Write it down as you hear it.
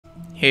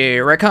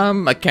Here I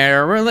come, a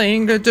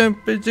caroling, a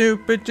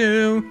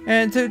doop-a-doop-a-doo,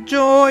 and to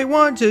joy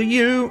one to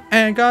you,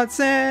 and God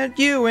send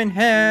you and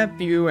have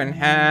you, and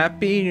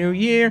Happy New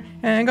Year,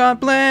 and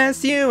God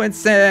bless you and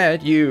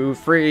set you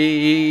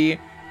free.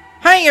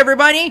 Hey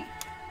everybody!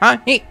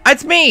 Hey,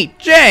 it's me,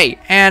 Jay,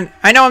 and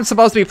I know I'm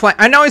supposed to be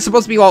I'm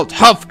supposed to be all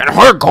tough and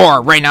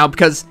hardcore right now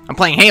because I'm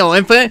playing Halo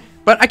Infinite,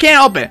 but I can't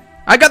help it.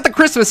 I got the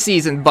Christmas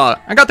season bug.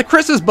 I got the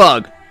Christmas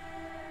bug.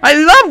 I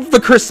love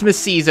the Christmas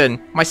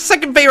season. My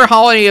second favorite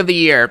holiday of the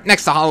year,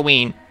 next to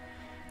Halloween.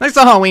 Next to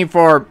Halloween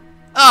for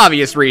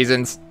obvious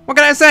reasons. What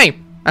can I say?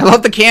 I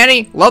love the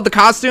candy, love the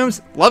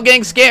costumes, love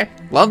getting scared,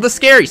 love the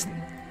scary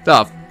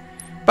stuff.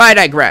 But I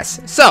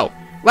digress. So,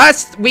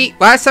 last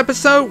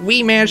episode,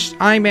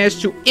 I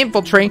managed to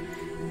infiltrate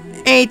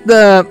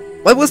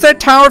what was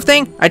that tower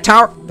thing?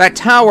 That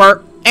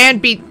tower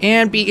and beat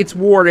its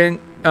warden,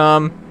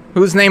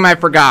 whose name I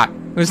forgot.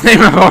 Whose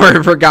name I've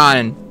already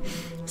forgotten.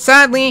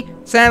 Sadly,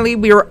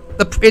 we were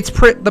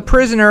the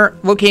prisoner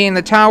located in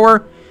the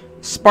tower,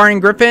 Spartan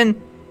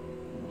Griffin.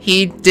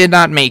 He did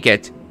not make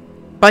it,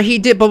 but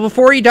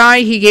before he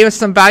died, he gave us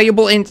some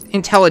valuable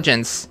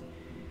intelligence.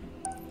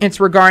 It's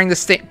regarding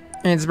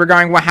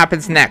what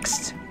happens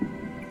next.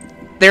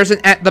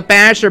 The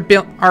Bash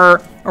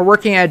are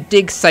working at a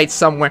dig site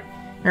somewhere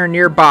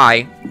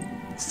nearby,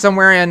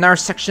 somewhere in another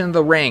section of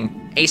the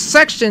ring. A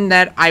section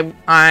that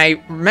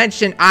I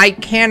mentioned I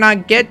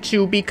cannot get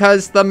to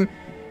because of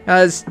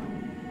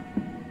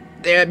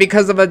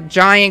a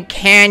giant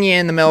canyon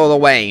in the middle of the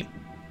way.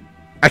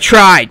 I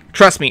tried.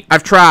 Trust me,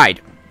 I've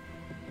tried.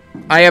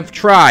 I have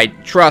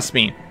tried. Trust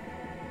me.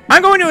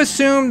 I'm going to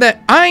assume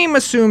that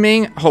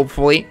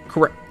hopefully,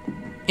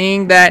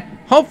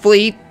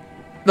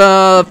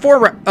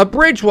 a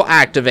bridge will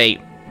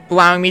activate,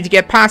 allowing me to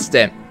get past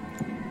it.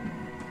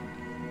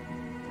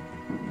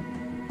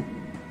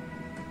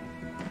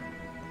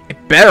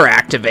 It better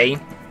activate.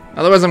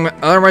 Otherwise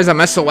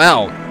I'm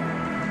SOL.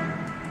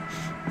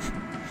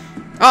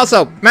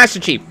 Also, Master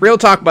Chief, real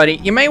talk, buddy.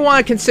 You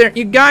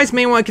guys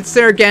may want to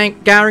consider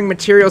gathering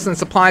materials and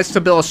supplies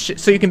to build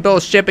so you can build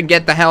a ship and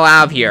get the hell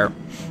out of here.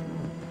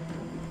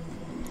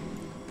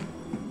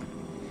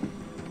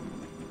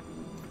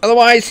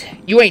 Otherwise,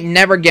 you ain't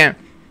never gonna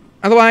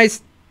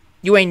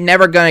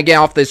get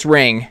off this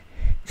ring.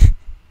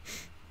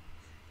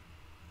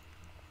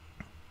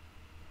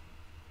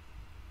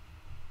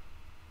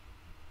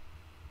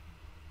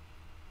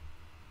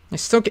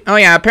 Oh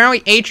yeah,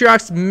 apparently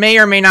Atriox may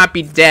or may not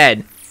be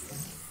dead.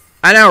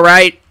 I know,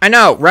 right?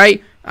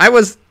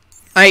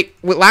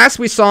 Last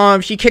we saw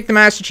him, she kicked the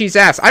Master Chief's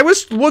ass. I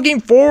was looking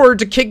forward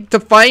to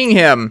fighting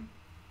him.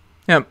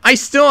 I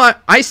still want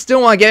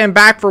to get him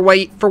back for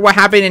what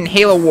happened in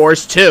Halo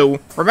Wars 2.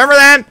 Remember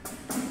that?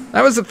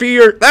 That was a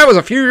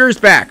few years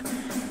back.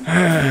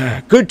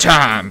 Good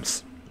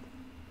times.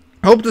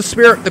 Hope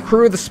the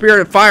crew of the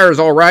Spirit of Fire is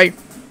all right.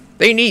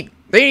 They need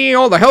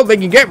all the help they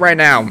can get right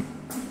now.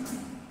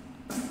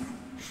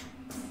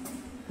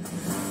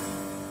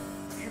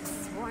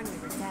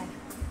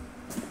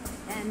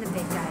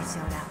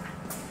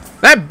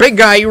 That big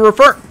guy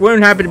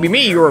wouldn't happen to be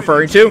me you're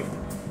referring to.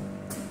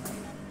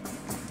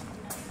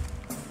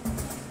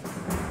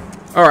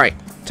 Alright,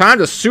 time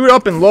to suit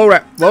up and load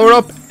up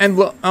and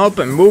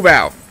move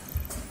out.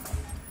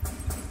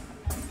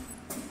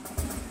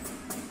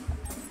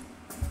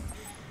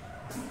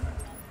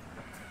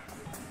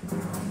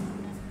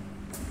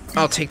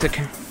 I'll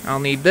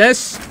need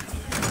this.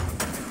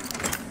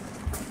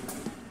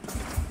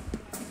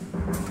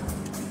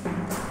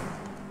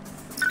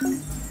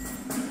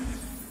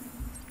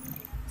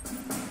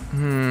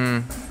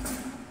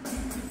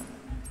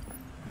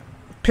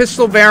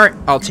 Pistol variant.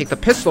 I'll take the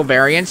pistol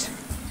variant.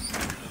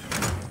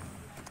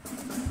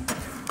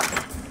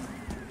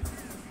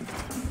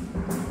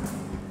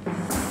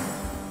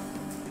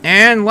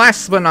 And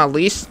last but not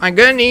least, I'm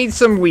gonna need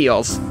some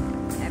wheels.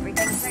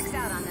 Everything checks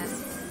out on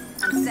this.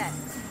 I'm set.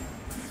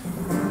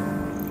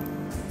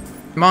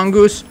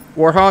 Mongoose,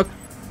 Warthog,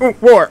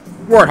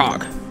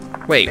 Warthog.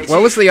 Wait, hey,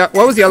 what was the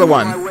other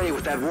one? On my way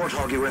with that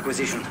Warthog you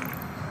requisitioned.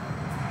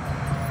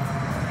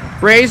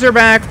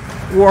 Razorback,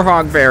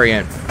 Warthog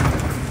variant.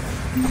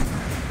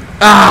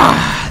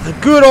 Ah, the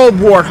good old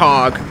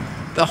Warthog,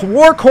 the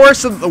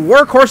workhorse of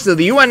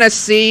the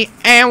UNSC,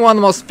 and one of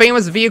the most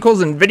famous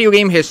vehicles in video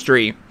game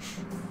history.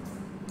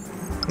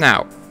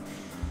 Now,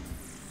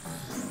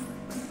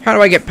 how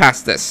do I get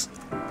past this?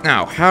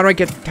 Now, how do I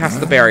get past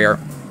the barrier?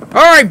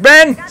 All right,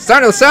 Ben, it's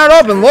time to saddle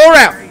up and load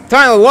out.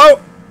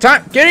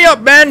 Giddy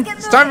up, Ben.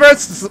 It's time for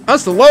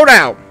us to load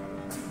out.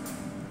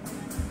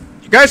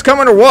 You guys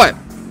coming or what?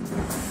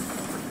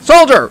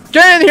 Soldier,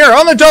 get in here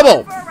on the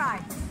double.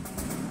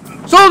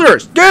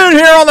 Soldiers, get in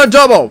here on the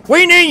double.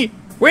 We need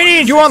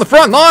you on the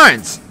front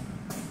lines.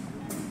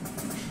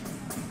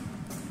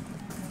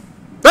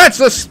 That's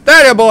the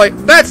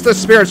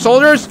spirit,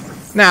 soldiers.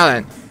 Now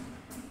then.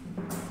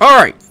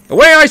 Alright, the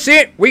way I see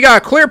it, we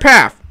got a clear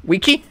path. We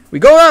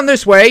go down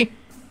this way,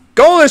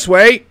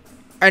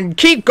 and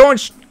keep going.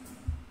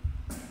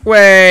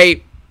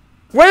 Wait,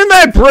 when did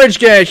that bridge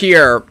get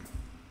here?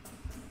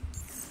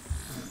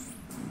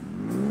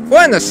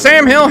 What in the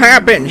Sam Hill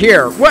happened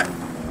here? What?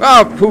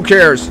 Oh, who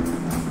cares?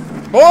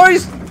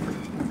 Boys!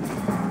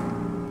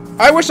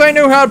 I wish I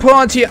knew how to put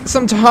on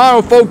some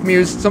Tejano folk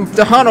music, some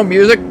Tejano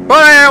music, but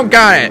I don't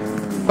got it.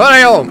 But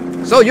I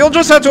don't. So you'll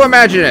just have to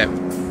imagine it.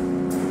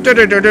 Or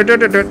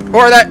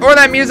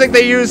that music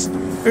they use,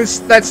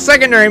 that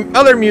secondary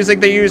other music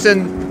they use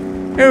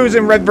in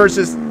Red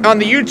versus, on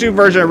the YouTube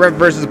version of Red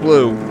versus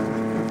Blue.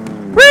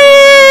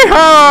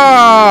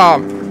 Wee-haw!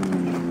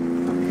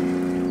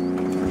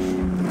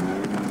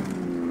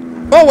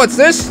 Oh, what's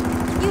this?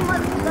 You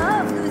must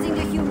love losing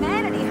to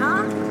humanity,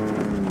 huh?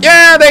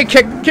 Yeah,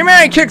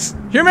 humanity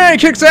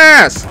kicks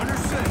ass.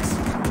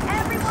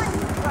 Everyone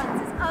who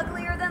runs is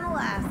uglier than the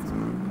last.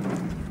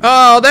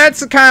 Oh,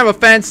 that's a kind of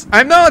offense.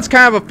 I know it's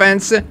kind of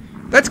offensive.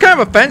 That's kind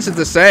of offensive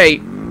to say.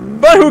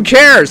 But who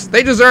cares?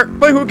 They deserve,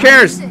 but who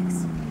cares?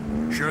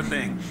 Sure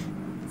thing.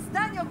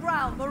 Stand your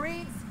ground,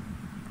 Marines.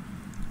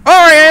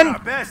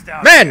 Alright,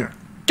 men,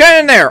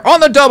 get in there, on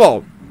the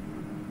double.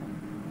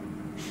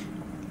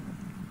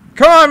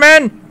 Come on,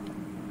 man.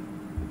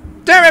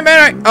 Damn it,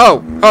 man.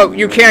 Oh,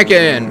 you can't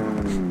get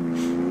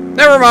in.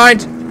 Never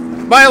mind.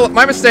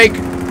 My mistake.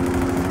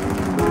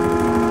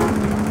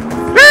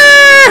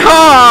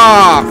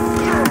 Yeehaw!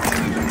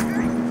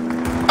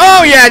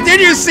 Oh yeah, did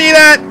you see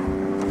that?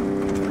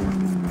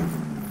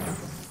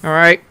 All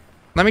right,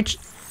 let me.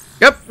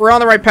 Yep, we're on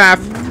the right path.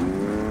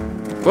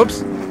 Whoops.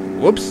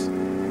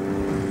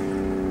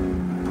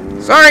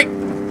 Sorry,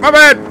 my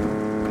bad.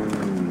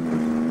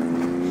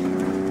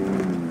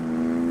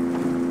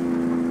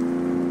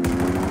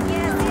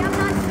 Yeah, see, I'm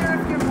not sure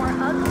if you're more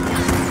ugly.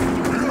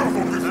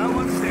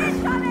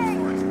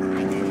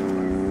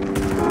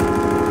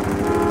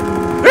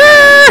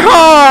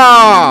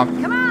 Yeehaw!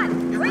 Come on!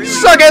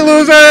 Suck it,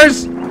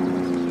 losers!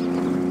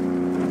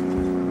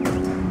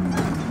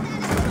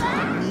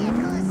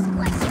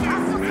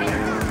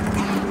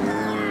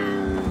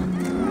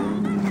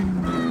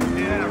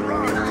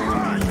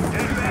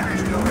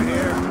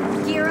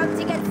 Gear up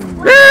to get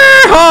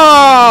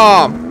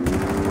Yeehaw!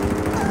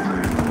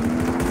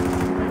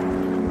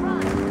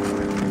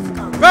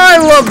 I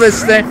love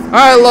this thing.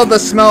 I love the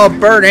smell of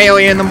burnt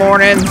alien in the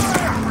morning.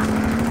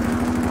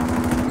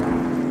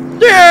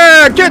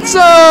 Yeah, get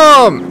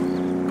some!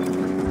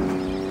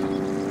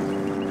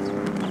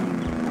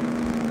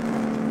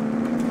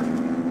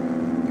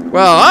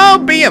 Well, I'll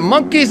be a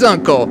monkey's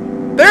uncle.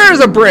 There's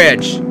a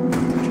bridge.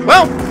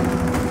 Well,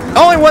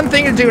 only one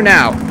thing to do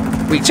now.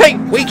 We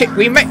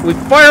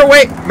fire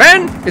away.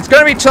 Men, it's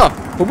gonna be tough,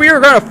 but we are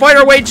gonna fight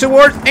our way to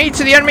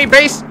the enemy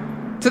base,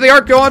 to the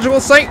archaeological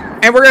site,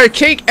 and we're gonna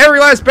kick every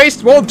last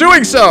base while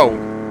doing so.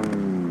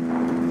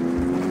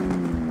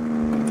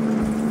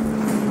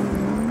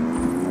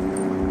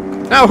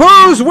 Now,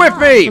 who's with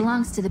me?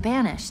 Belongs to the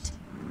banished.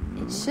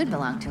 It should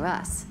belong to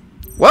us.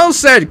 Well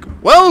said,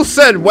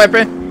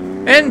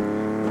 weapon. And,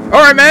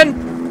 alright,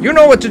 men, you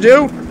know what to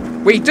do.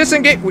 We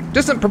disengage,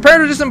 prepare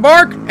to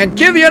disembark, and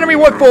give the enemy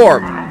what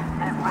for.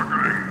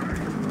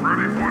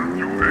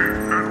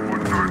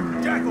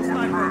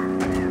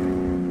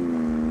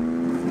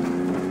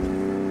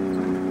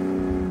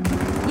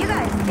 You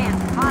guys can't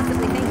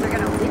possibly think we're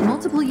gonna win.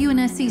 Multiple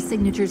UNSC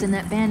signatures in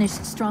that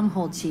banished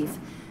stronghold, Chief.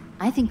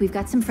 I think we've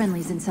got some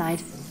friendlies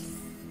inside.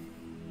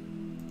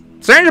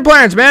 Change your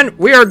plans, men.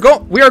 We are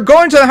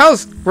going to the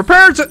house.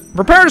 Prepare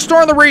to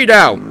storm the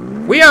redoubt.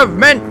 We have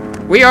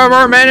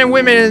our men and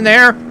women in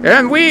there,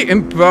 and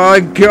by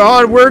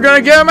God, we're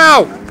gonna get them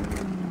out.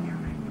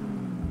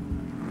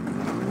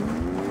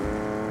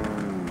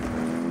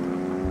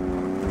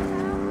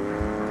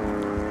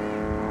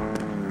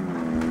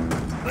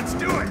 Let's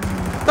do it.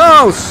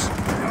 No,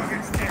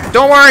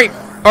 don't worry.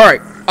 All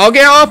right, I'll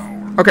get off.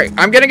 Okay,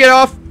 I'm gonna get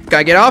off.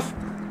 Gotta get off.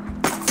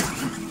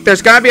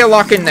 There's gotta be a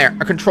lock in there,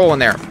 a control in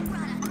there.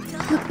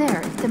 Look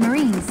there, the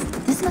Marines.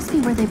 This must be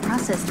where they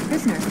processed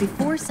prisoners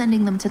before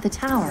sending them to the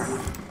tower.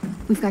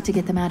 We've got to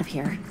get them out of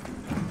here.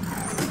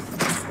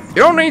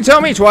 You don't need to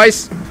tell me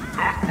twice.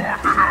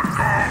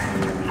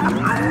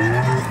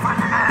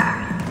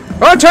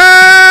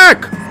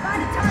 Attack!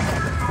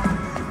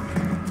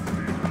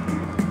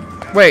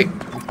 Wait,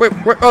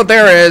 oh,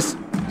 there it is.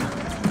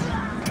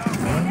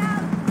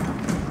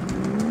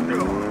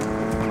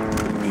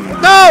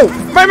 No!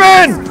 My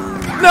men!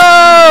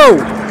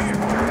 No!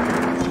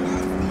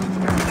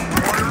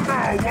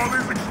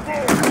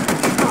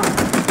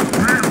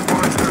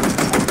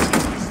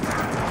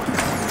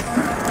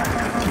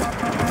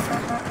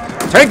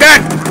 Take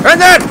that! And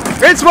that!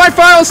 It's my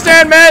final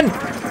stand, men!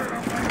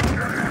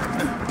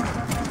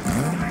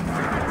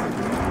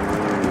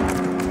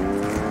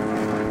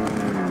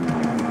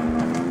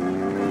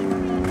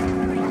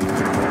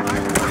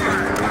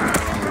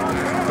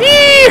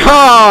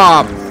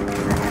 Yeehaw!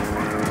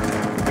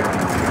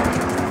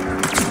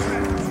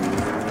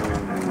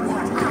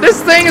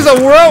 This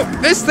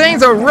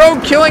thing's a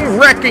road killing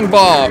wrecking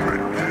ball. I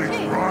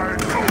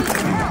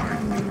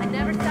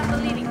never stop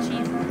believing,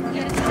 Chief.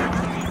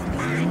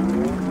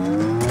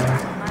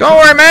 Don't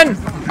worry, men.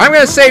 I'm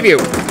gonna save you.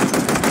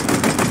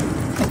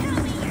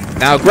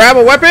 Now grab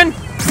a weapon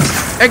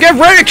And get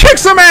ready to kick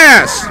some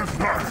ass!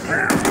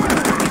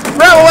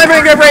 Rebel Living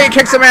and get ready to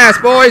kick some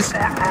ass, boys!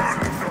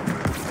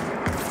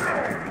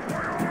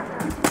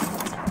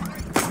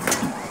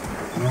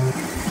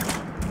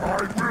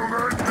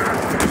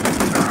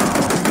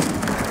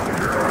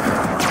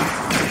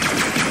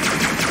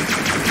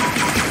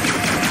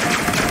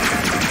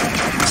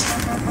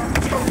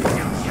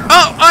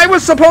 Oh, I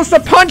was supposed to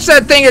punch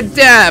that thing to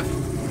death!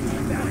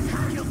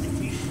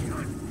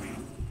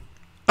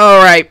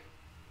 Alright.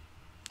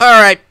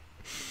 Alright.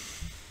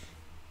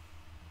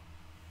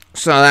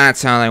 So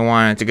that's how they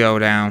want it to go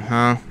down,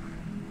 huh?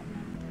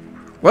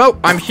 Well,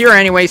 I'm here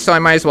anyway, so I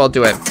might as well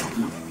do it.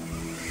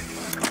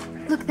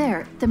 Look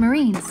there, the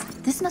Marines.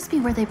 This must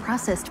be where they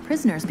processed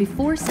prisoners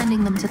before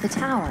sending them to the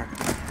tower.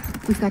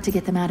 We've got to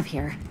get them out of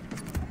here.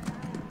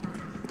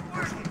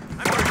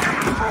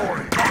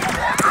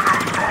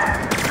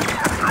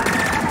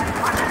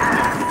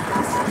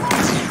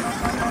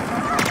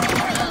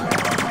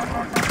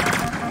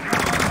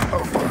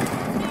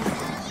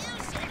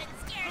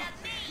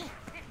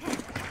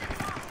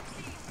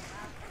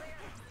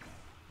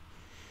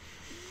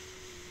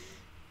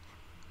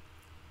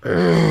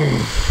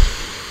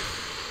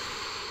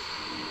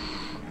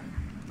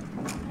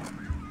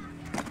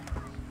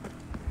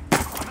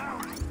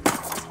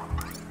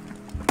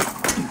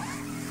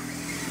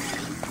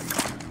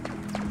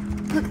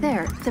 Look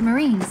there, the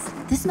Marines.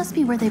 This must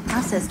be where they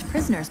processed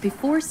prisoners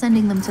before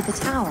sending them to the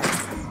tower.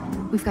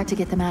 We've got to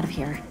get them out of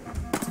here.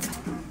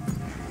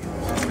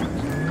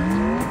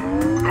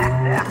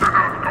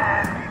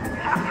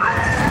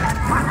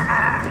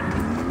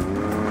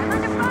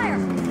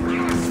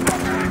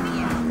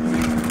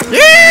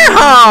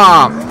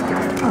 Yeehaw!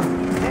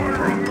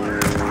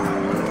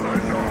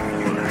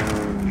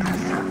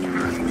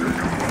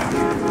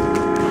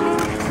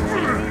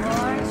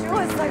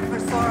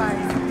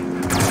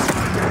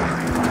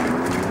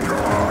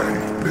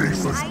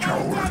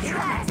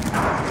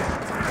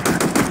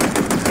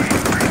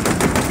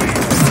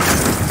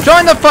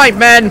 Join the fight,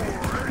 men!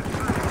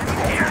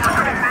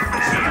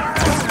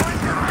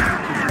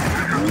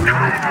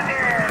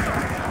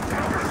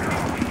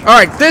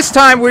 Alright, this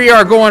time we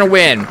are going to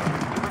win.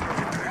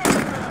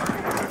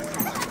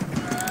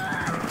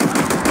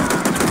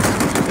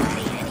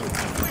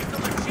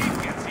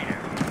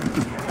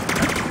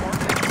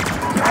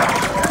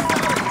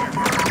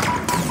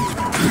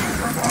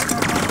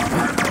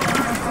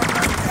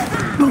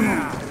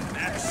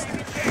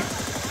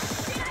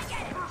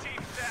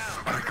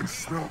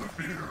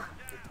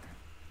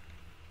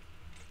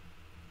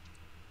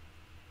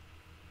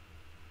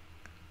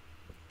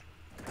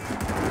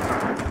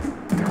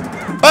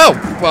 Oh,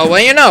 well,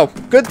 you know,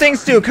 good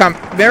things do come,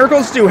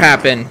 miracles do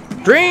happen.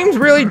 Dreams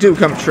really do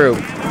come true.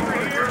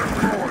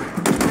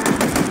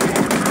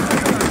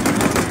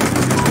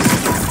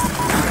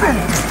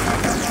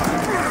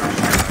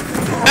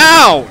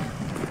 Ow!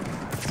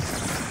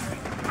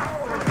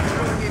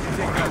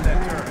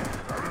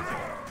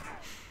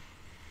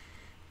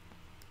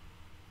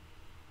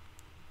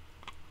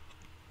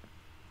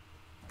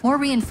 More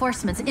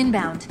reinforcements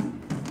inbound.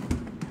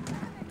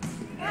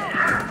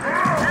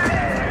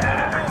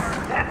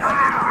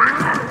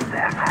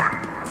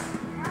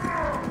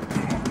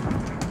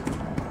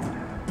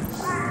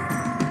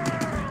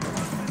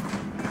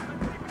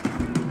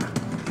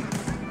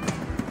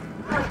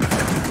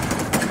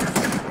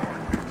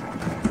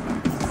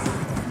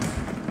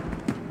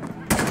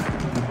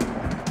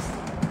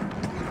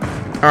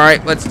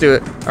 Alright, let's do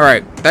it.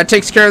 Alright, that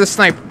takes care of the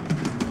sniper.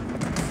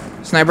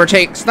 Sniper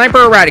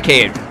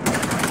eradicated.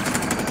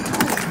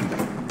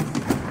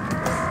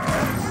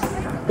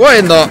 What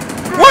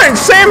in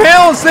Sam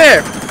Hale is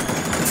there?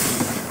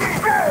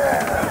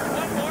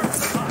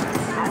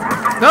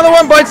 Another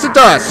one bites the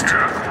dust.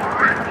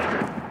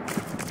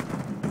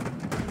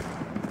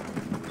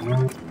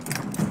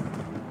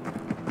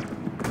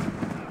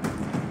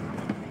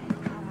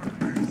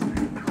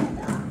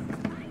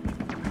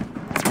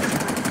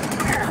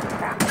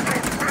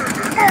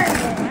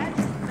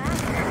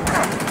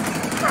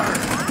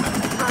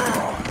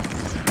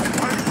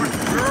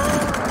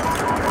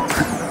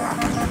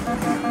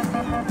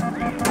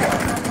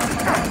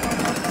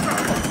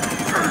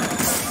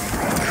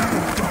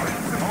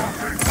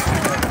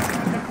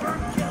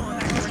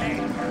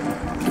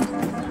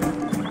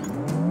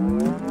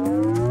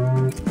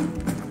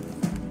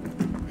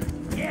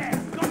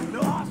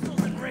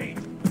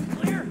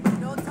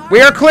 We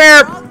are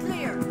clear!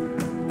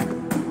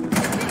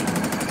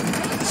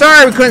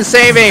 Sorry we couldn't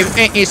save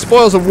any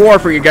spoils of war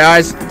for you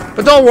guys.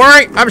 But don't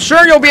worry, I'm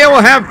sure you'll be able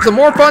to have some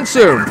more fun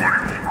soon.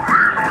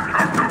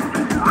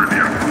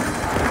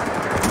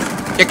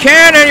 You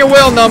can and you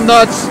will,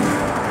 numbnuts.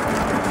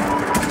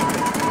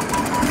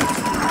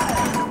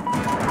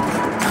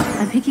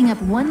 I'm picking up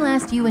one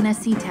last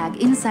UNSC tag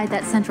inside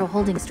that central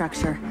holding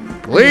structure.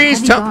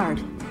 Please tell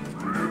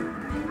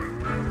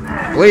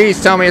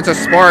me it's a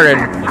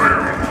Spartan.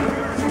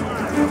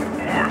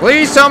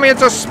 Please tell me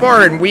it's a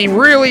Spartan. We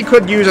really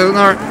could use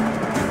another.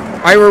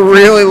 I would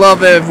really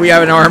love it if we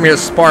have an army of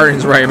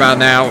Spartans right about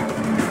now.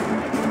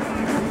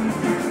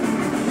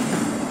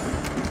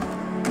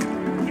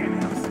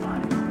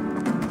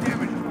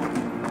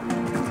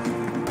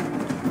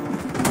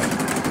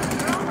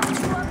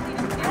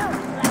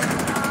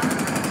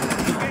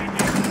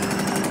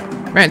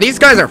 Man, these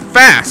guys are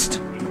fast.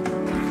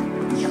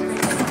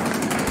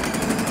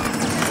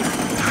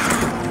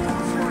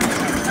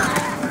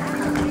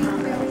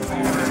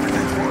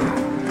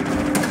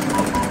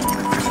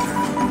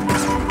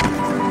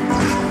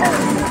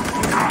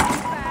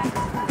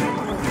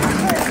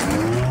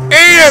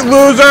 Eat it,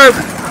 loser!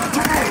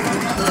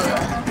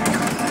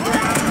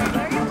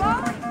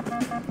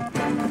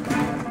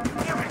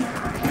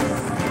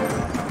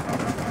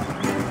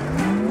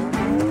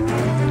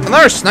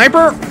 Another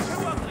sniper?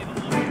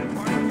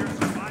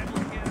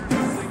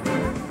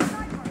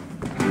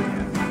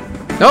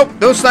 Nope,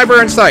 no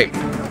sniper in sight.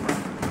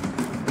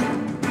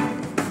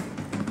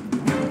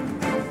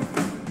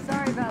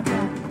 Sorry about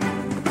that.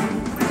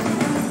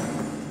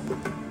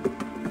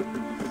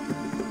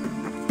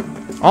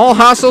 All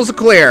hostiles are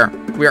clear.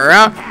 We are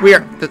out. We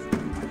are.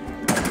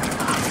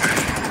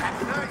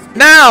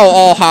 Now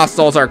all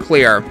hostiles are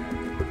clear.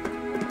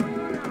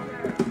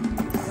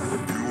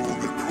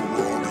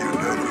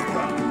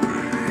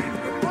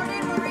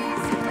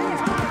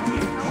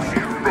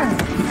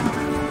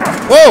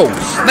 Whoa!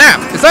 Snap!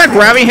 Is that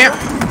grabbing him?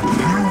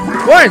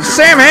 What?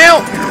 Sam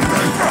Hale?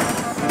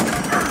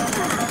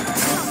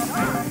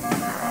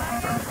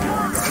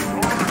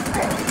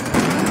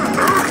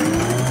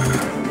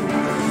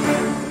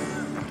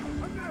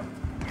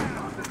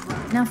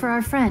 Now for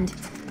our friend.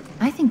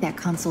 I think that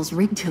console's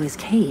rigged to his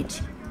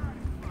cage.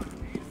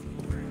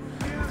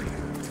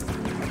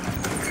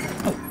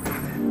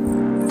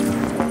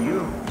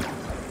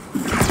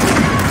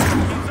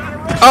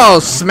 Oh,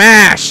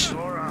 smash! Come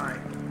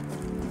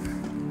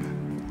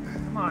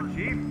on,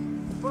 Chief.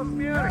 Book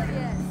me out of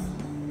here.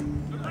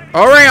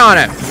 Already on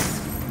it.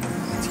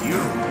 It's you.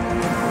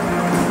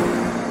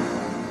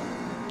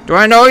 Do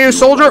I know you,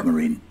 soldier?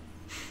 Marine.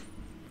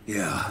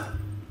 Yeah.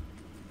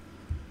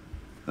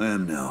 I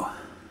am now.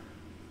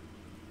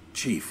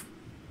 Chief,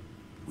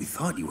 we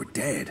thought you were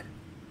dead.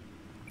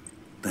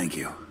 Thank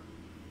you.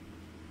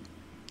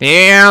 He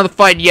ain't out of the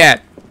fight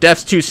yet.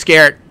 Death's too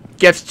scared.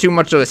 Death's too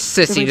much of a The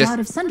sissy. Redoubt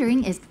of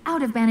Sundering is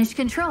out of banished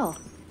control.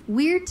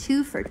 We're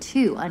 2 for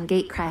 2 on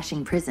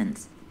gate-crashing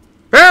prisons.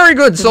 Very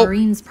good, The so.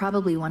 Marines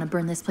probably want to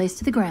burn this place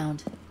to the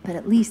ground, but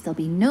at least there'll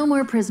be no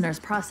more prisoners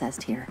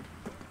processed here.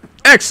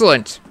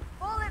 Excellent.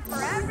 Bullet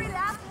for every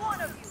last one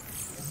of you.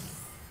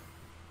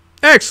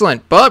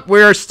 Excellent, but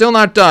we're still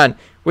not done.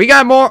 We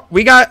got more.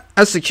 We got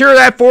to secure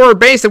that forward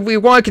base if we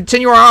want to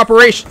continue our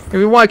operation. If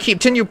we want to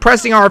continue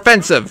pressing our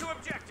offensive.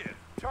 Objective.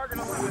 Target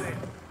eliminated.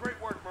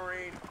 Great work,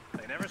 Marine.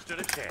 They never stood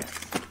a chance.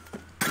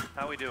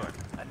 How we doing?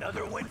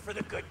 Another win for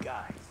the good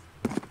guys.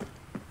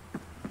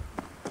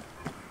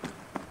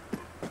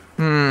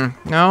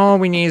 No,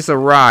 we need a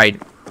ride.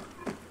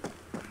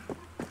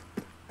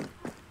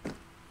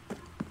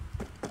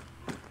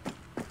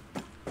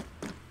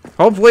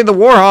 Hopefully the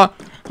Warhog.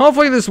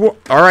 Hopefully this war.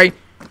 All right,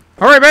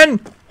 Ben.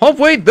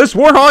 Hopefully this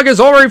Warhog is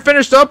already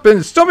finished up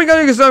and still be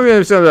going to server.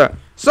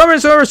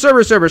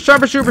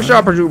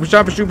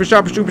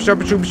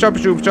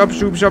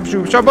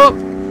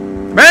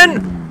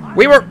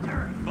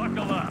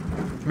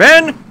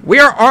 Men, we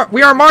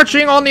are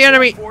marching on the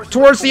enemy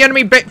towards the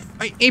enemy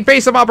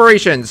base of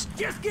operations.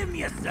 Just give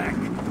me a sec.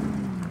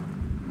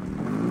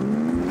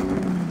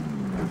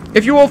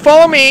 If you will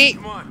follow me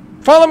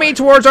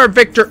towards our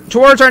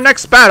towards our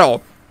next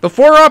battle, the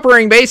forward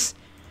operating base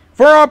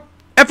for our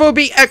FOB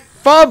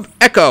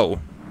Echo.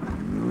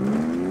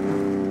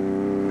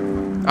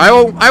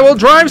 I will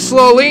drive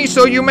slowly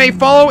so you may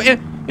follow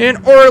in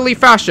orderly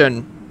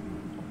fashion.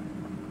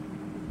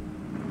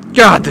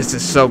 God, this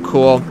is so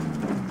cool.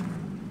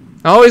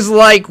 I always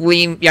like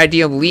the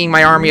idea of leading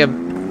my army of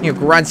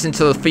grunts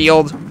into the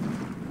field.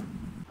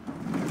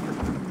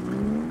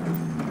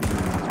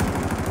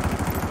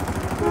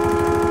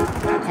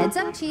 Heads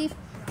up, Chief.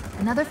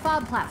 Another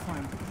fob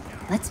platform.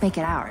 Let's make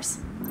it ours.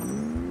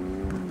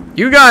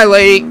 You got it,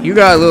 lady. You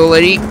got it, little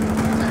lady.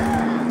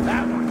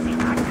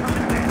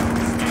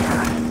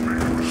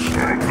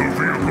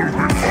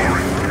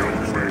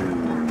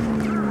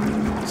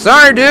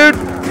 Sorry, dude.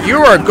 You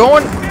are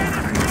going.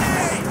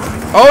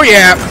 Oh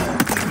yeah.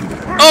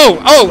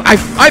 Oh! I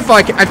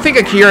think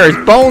I can hear his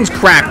bones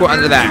crack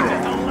under that,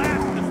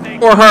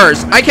 or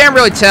hers. I can't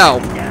really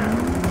tell.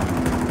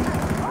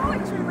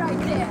 Poetry right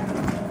there.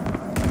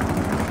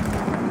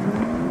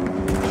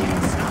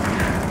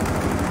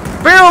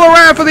 Barrel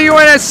around for the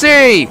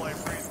UNSC.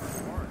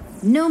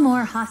 No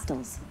more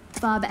hostiles.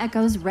 Fob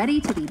Echo's ready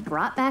to be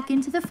brought back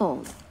into the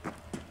fold.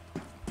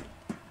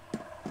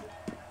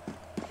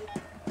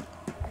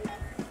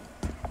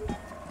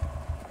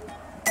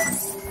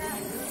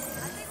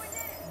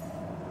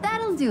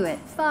 That'll do it.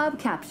 Fob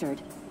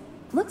captured.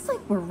 Looks like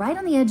we're right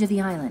on the edge of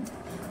the island.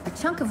 A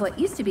chunk of what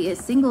used to be a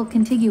single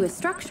contiguous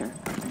structure.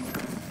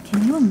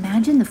 Can you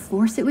imagine the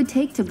force it would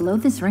take to blow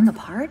this ring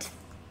apart?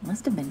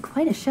 Must have been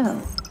quite a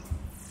show.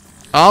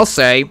 I'll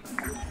say.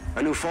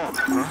 A new fob,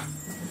 huh?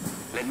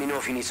 Let me know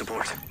if you need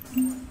support.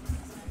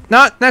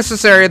 Not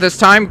necessary this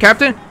time,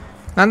 Captain.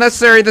 Not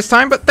necessary this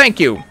time, but thank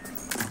you.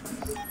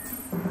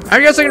 I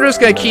guess I'm just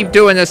gonna keep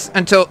doing this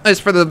until it's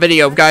for the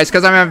video, guys,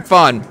 because I'm having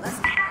fun.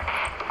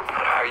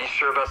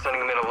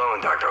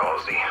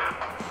 Rosie.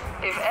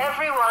 If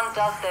everyone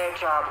does their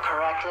job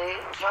correctly,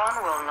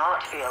 John will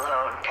not be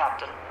alone,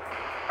 Captain.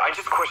 I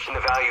just question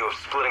the value of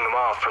splitting them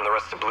off from the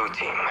rest of Blue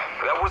Team.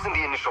 That wasn't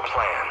the initial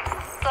plan.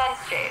 Plans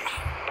change.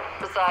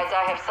 Besides,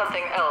 I have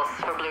something else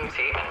for Blue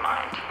Team in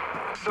mind.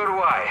 So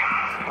do I,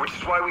 which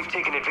is why we've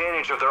taken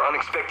advantage of their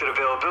unexpected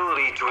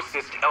availability to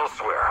assist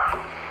elsewhere.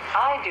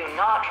 I do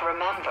not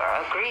remember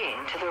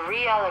agreeing to the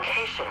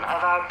reallocation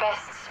of our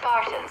best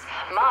Spartans,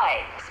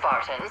 my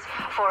Spartans,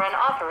 for an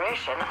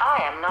operation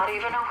I am not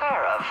even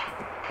aware of.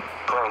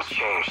 Plans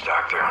change,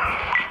 Doctor.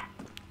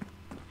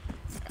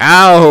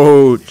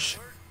 Ouch.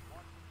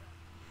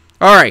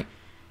 Alright.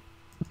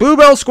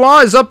 Bluebell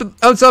Squad is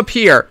up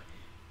here.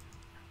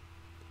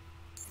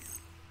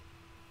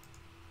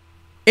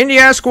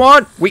 Indiana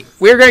Squad,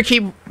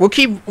 we'll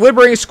keep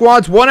liberating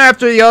squads one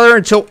after the other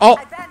until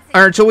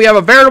we have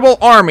a veritable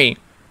army.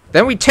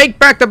 Then we take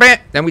back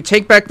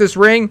this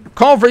ring,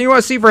 call for the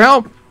USC for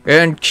help,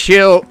 and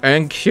kill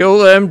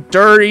them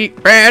dirty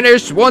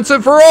banished once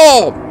and for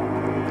all.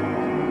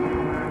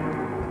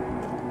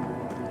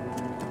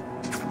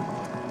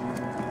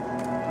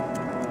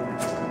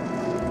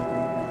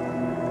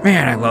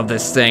 Man, I love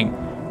this thing.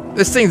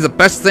 This thing's the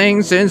best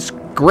thing since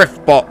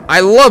Griffball.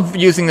 I love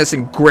using this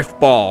in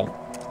Griffball.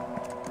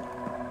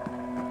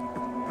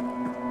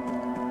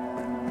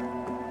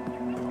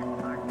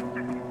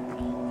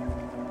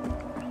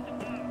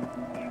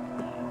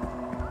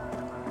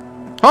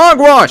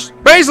 Hogwash!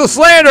 Baseless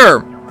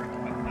slander!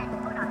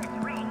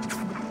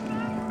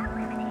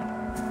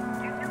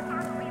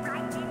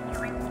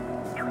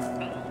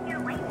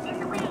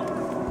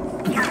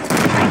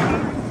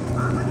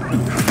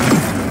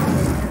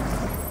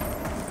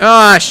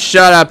 Ah,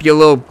 shut up, you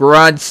little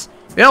grunts.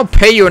 They don't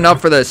pay you enough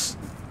for this.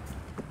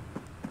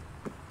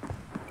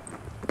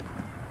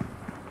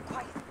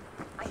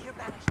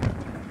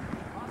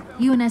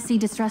 UNSC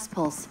distress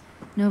pulse.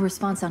 No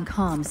response on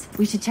comms.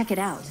 We should check it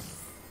out.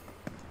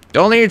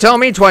 Don't need to tell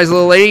me twice,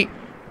 little lady.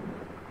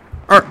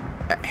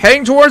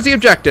 Heading towards the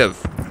objective.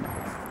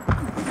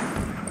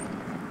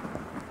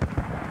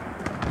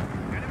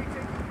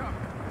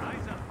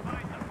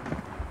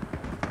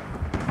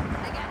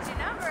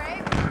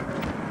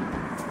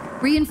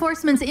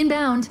 Reinforcements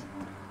inbound.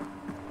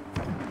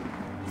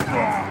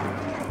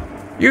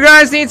 You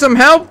guys need some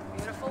help?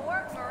 Beautiful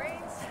work,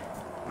 Marines.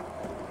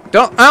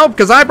 Don't help,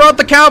 because I brought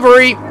the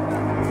cavalry.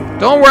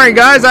 Don't worry,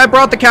 guys. I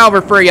brought the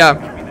cavalry for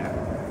ya.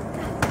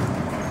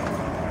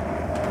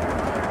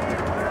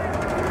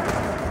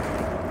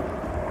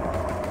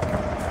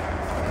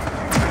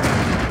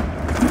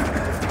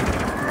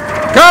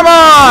 Come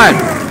on!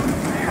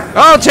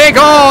 I'll take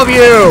all of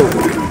you!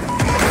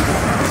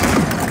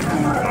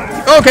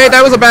 Okay,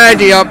 that was a bad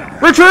idea.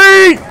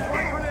 Retreat!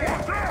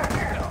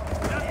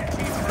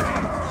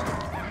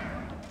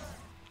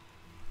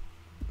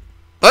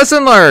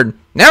 Lesson learned.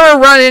 Never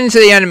run into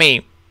the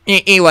enemy.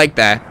 Like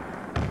that.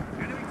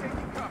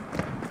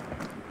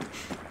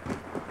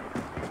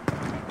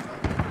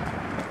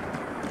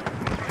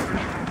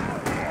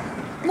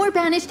 More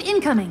banished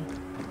incoming.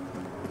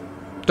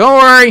 Don't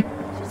worry.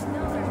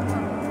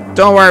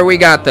 Don't worry, we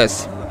got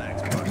this.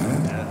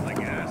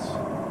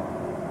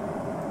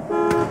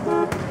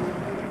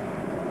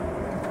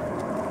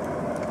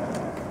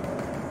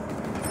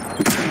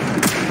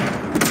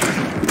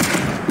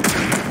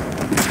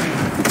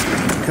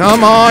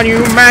 Come on, you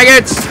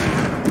maggots!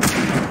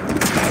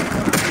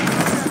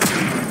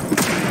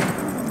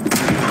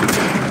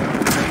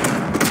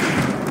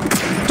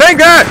 Take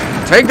that!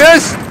 Take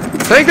this!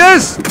 Take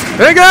this!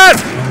 Take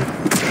that!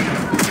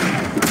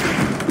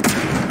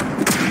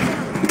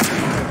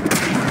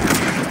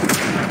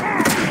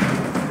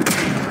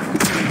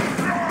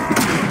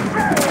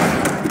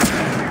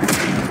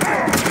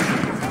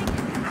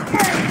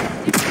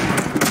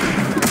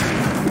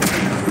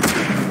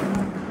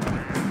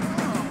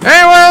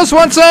 Anyone else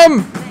want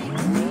some?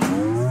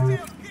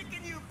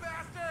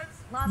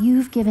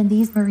 You've given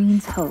these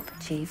Marines hope,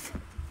 Chief.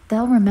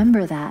 They'll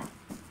remember that.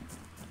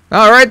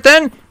 Alright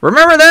then,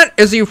 remember that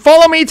as you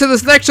follow me to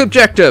this next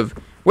objective.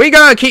 We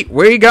gotta keep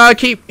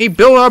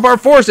building up our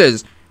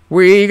forces.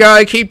 We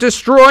gotta keep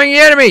destroying the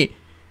enemy.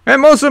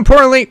 And most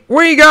importantly,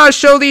 we gotta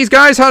show these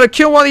guys how to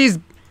kill one of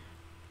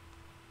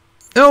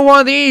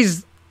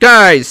these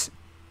guys.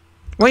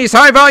 One of these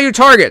high value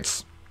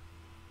targets.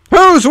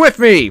 Who's with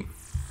me?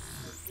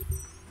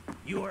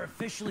 You are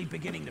officially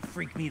beginning to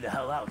freak me the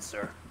hell out,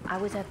 sir. I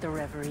was at the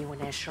reverie when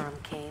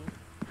Esherim came.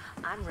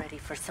 I'm ready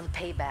for some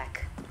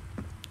payback.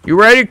 You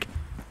ready?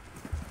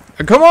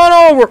 Come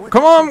on over.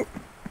 Come on.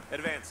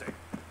 Advancing.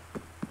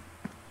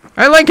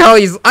 I like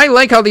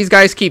how these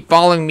guys keep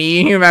following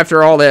me even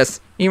after all this,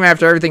 even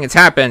after everything that's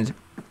happened.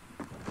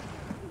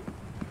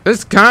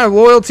 This kind of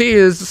loyalty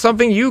is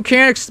something you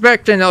can't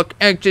expect in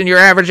your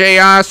average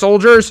AI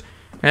soldiers,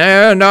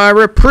 and I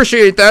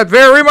appreciate that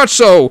very much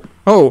so.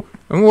 Oh,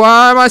 and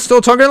why am I still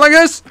talking like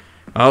this?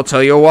 I'll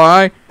tell you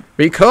why.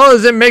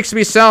 Because it makes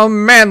me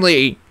sound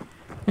manly.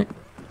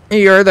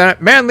 Manlier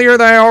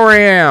than I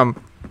already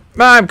am.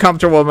 I'm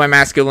comfortable with my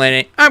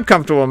masculinity.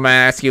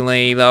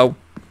 Though.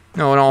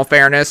 No, in all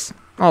fairness.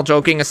 All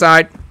joking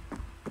aside.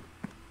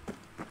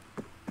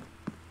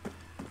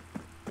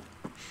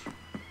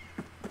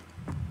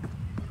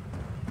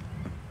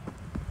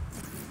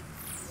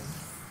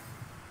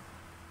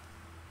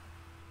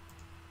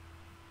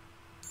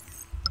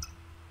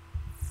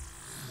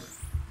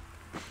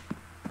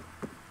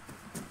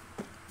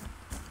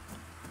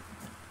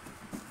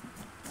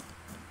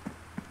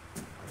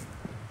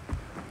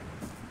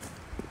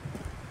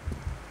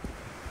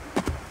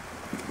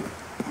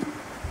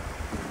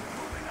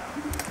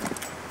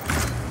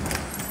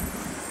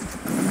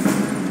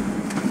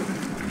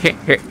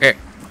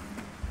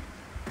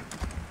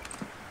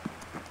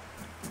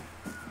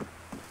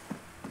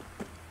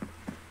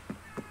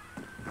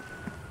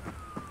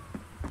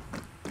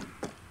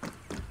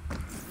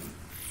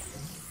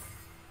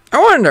 I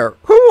wonder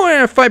who will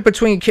win a fight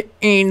between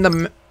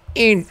the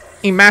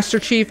Master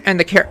Chief and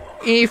the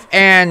Chief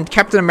and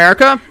Captain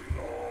America.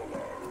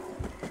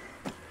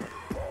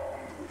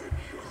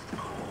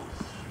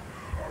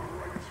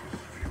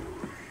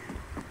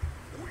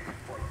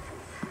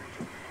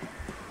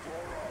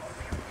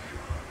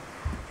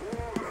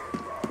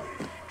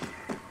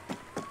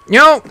 You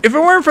know, if it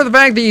weren't for the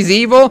fact that he's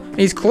evil,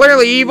 he's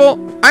clearly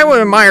evil, I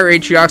would admire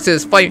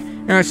Atriox's fight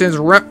since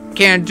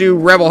can't do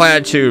rebel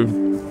attitude.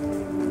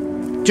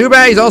 Too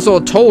bad he's also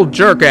a total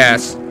jerk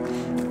ass.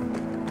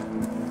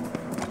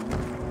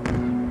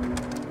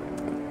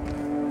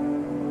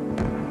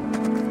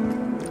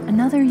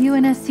 Another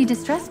UNSC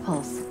distress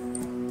pulse.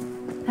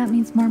 That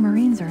means more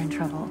Marines are in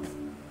trouble.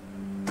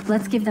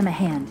 Let's give them a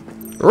hand.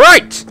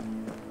 Right!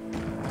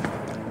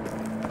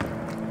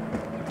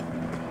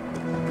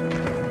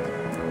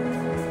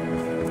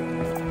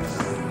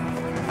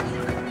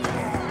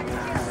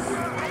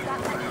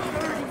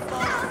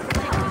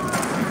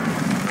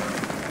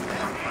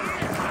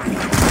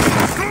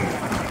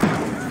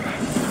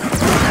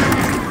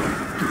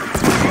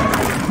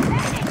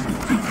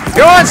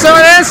 You want some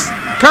of this?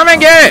 Come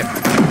and get it!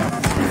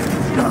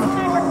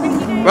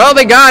 Well,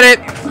 they got it,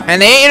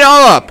 and they ate it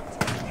all up.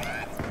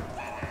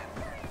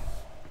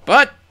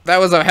 But, that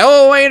was a hell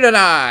of a way to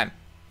die.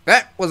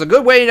 That was a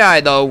good way to die,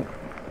 though.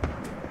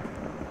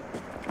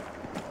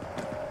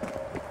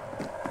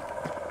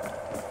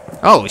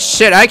 Oh,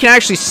 shit, I can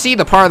actually see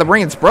the part of the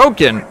brain that's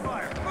broken.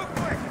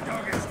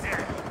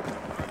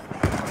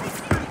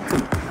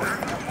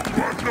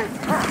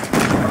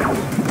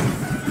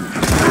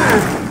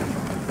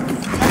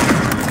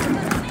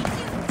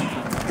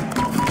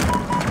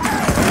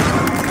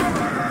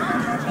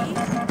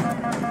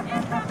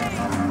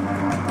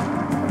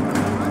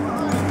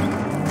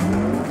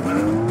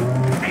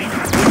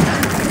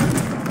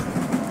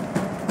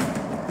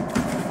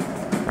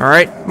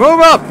 Alright,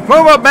 move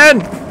up, man!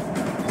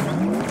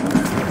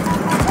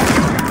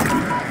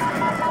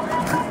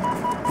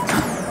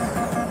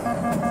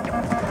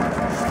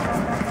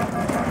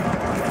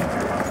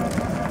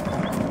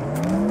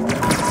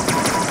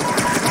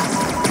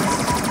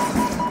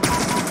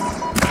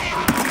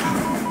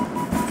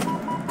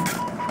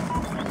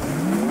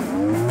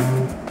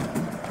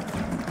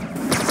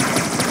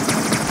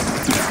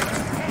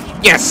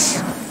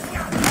 Yes!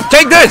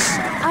 Take this!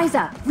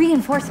 Isa,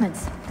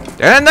 reinforcements.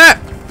 And that!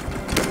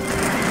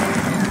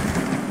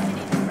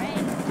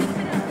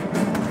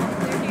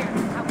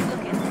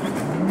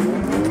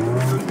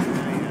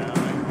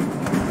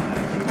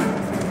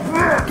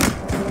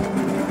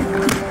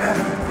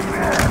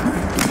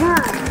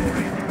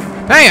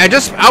 Hey, I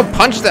just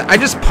punched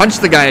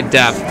the guy to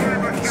death.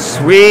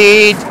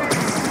 Sweet.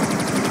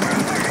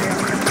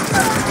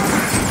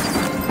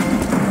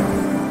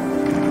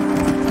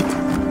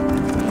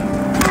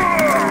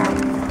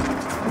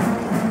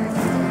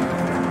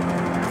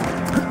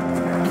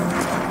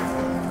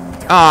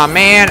 Aw,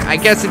 man, I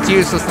guess it's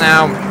useless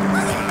now.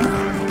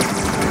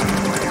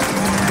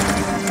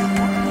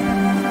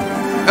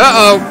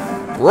 Uh-oh.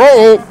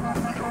 Roll.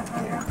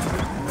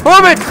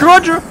 Move it,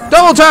 Roger.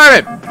 Double time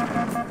it.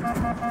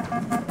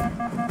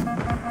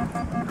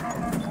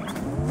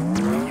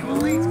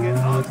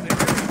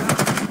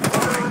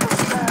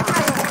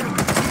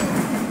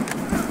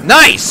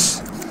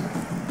 Nice!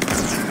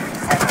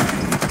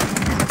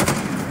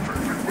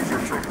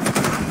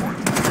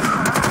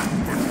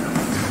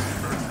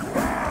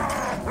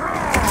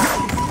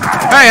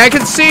 Hey, I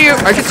can see you!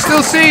 I can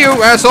still see you,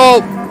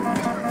 asshole!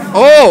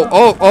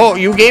 Oh,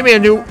 you gave me a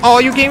new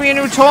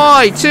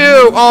toy,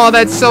 too! Oh,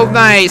 that's so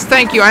nice!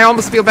 Thank you, I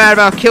almost feel bad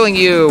about killing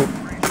you!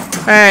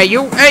 Hey,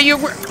 you!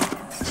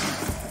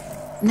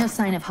 No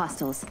sign of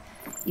hostiles.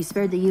 You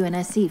spared the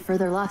UNSC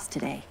further loss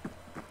today.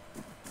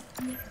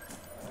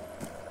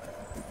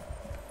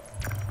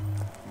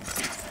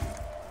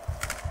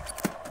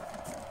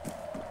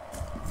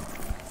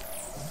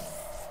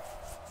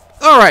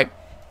 Alright,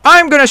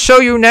 I'm gonna show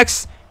you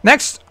next,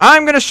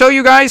 I'm gonna show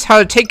you guys how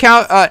to take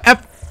out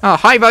a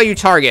high value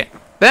target.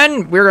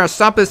 Then we're gonna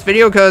stop this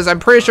video because I'm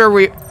pretty sure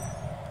we...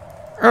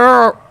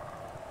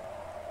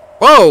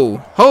 Whoa,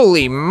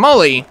 holy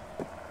moly.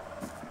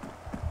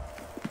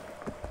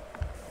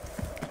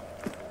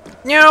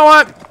 You know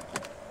what?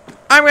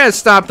 I'm gonna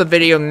stop the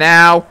video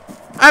now.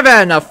 I've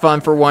had enough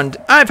fun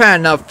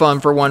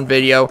for one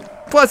video.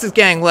 Plus, it's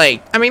getting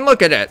late. I mean,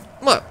 look at it.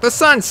 Look, the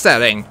sun's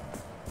setting.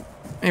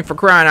 I mean, for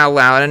crying out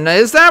loud. And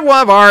is that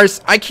one of ours?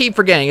 I keep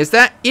forgetting. Is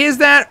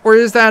that or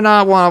is that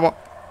not one of...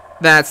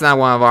 That's not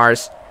one of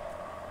ours.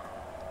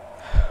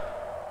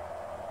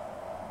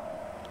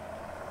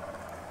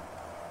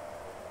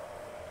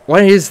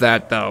 What is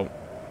that, though?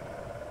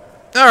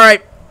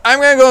 Alright, I'm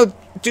gonna go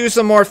do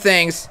some more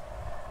things.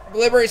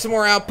 Liberate some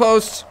more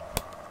outposts.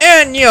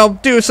 And, you know,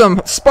 do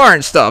some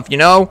Spartan stuff, you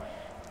know?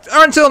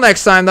 Until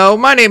next time, though,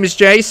 my name is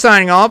Jay,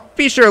 signing off.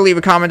 Be sure to leave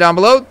a comment down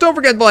below. Don't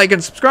forget to like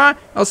and subscribe.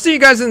 I'll see you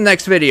guys in the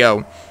next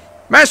video.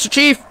 Master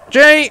Chief,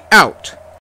 Jay, out.